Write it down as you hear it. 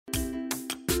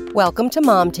Welcome to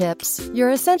Mom Tips, your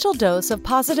essential dose of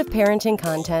positive parenting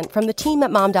content from the team at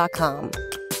Mom.com.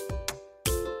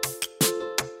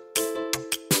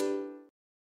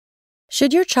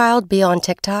 Should your child be on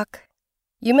TikTok?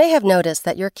 You may have noticed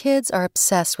that your kids are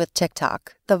obsessed with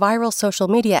TikTok, the viral social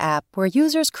media app where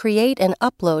users create and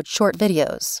upload short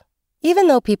videos. Even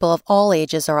though people of all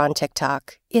ages are on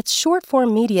TikTok, its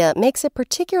short-form media makes it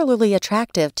particularly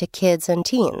attractive to kids and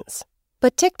teens.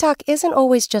 But TikTok isn't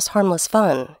always just harmless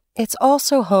fun. It's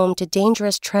also home to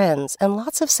dangerous trends and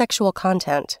lots of sexual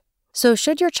content. So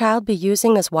should your child be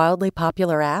using this wildly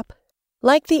popular app?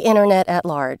 Like the internet at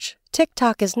large,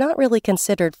 TikTok is not really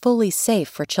considered fully safe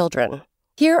for children.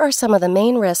 Here are some of the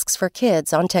main risks for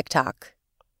kids on TikTok.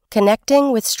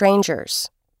 Connecting with strangers.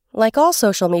 Like all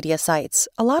social media sites,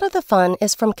 a lot of the fun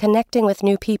is from connecting with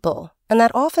new people, and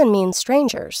that often means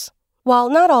strangers. While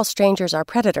not all strangers are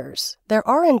predators, there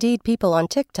are indeed people on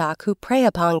TikTok who prey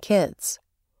upon kids.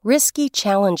 Risky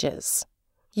challenges.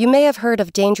 You may have heard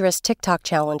of dangerous TikTok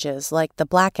challenges like the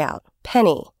blackout,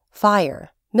 penny,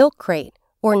 fire, milk crate,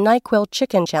 or NyQuil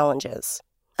chicken challenges.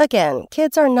 Again,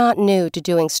 kids are not new to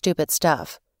doing stupid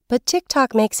stuff, but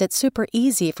TikTok makes it super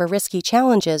easy for risky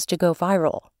challenges to go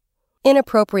viral.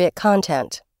 Inappropriate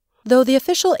content. Though the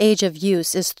official age of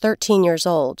use is 13 years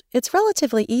old, it's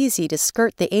relatively easy to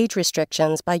skirt the age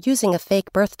restrictions by using a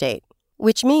fake birth date,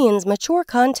 which means mature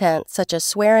content such as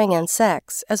swearing and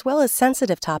sex, as well as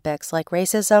sensitive topics like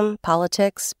racism,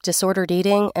 politics, disordered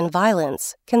eating, and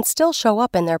violence, can still show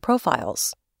up in their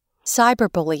profiles.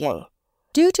 Cyberbullying.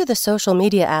 Due to the social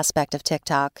media aspect of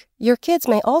TikTok, your kids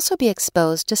may also be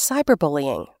exposed to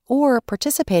cyberbullying or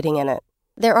participating in it.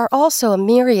 There are also a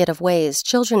myriad of ways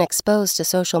children exposed to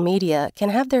social media can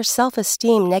have their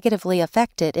self-esteem negatively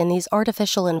affected in these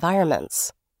artificial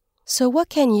environments. So what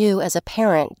can you as a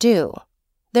parent do?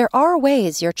 There are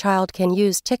ways your child can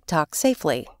use TikTok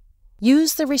safely.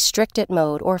 Use the restricted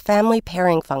mode or family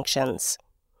pairing functions.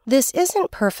 This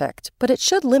isn't perfect, but it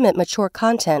should limit mature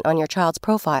content on your child's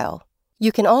profile.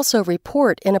 You can also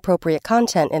report inappropriate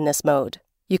content in this mode.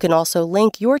 You can also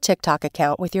link your TikTok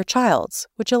account with your child's,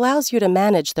 which allows you to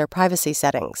manage their privacy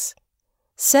settings.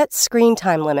 Set screen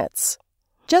time limits.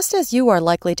 Just as you are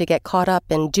likely to get caught up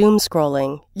in doom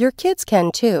scrolling, your kids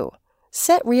can too.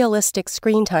 Set realistic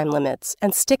screen time limits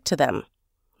and stick to them.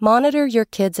 Monitor your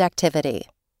kids' activity.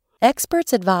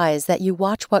 Experts advise that you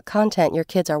watch what content your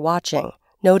kids are watching,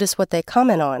 notice what they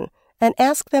comment on, and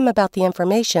ask them about the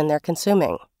information they're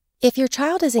consuming. If your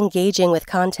child is engaging with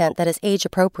content that is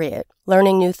age-appropriate,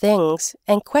 learning new things,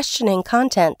 and questioning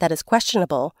content that is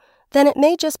questionable, then it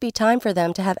may just be time for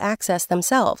them to have access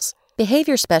themselves,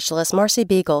 behavior specialist Marcy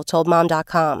Beagle told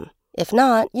Mom.com. If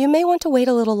not, you may want to wait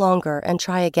a little longer and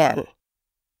try again.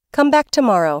 Come back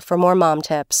tomorrow for more Mom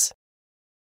Tips.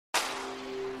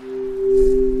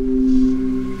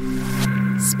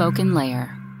 Spoken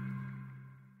Layer.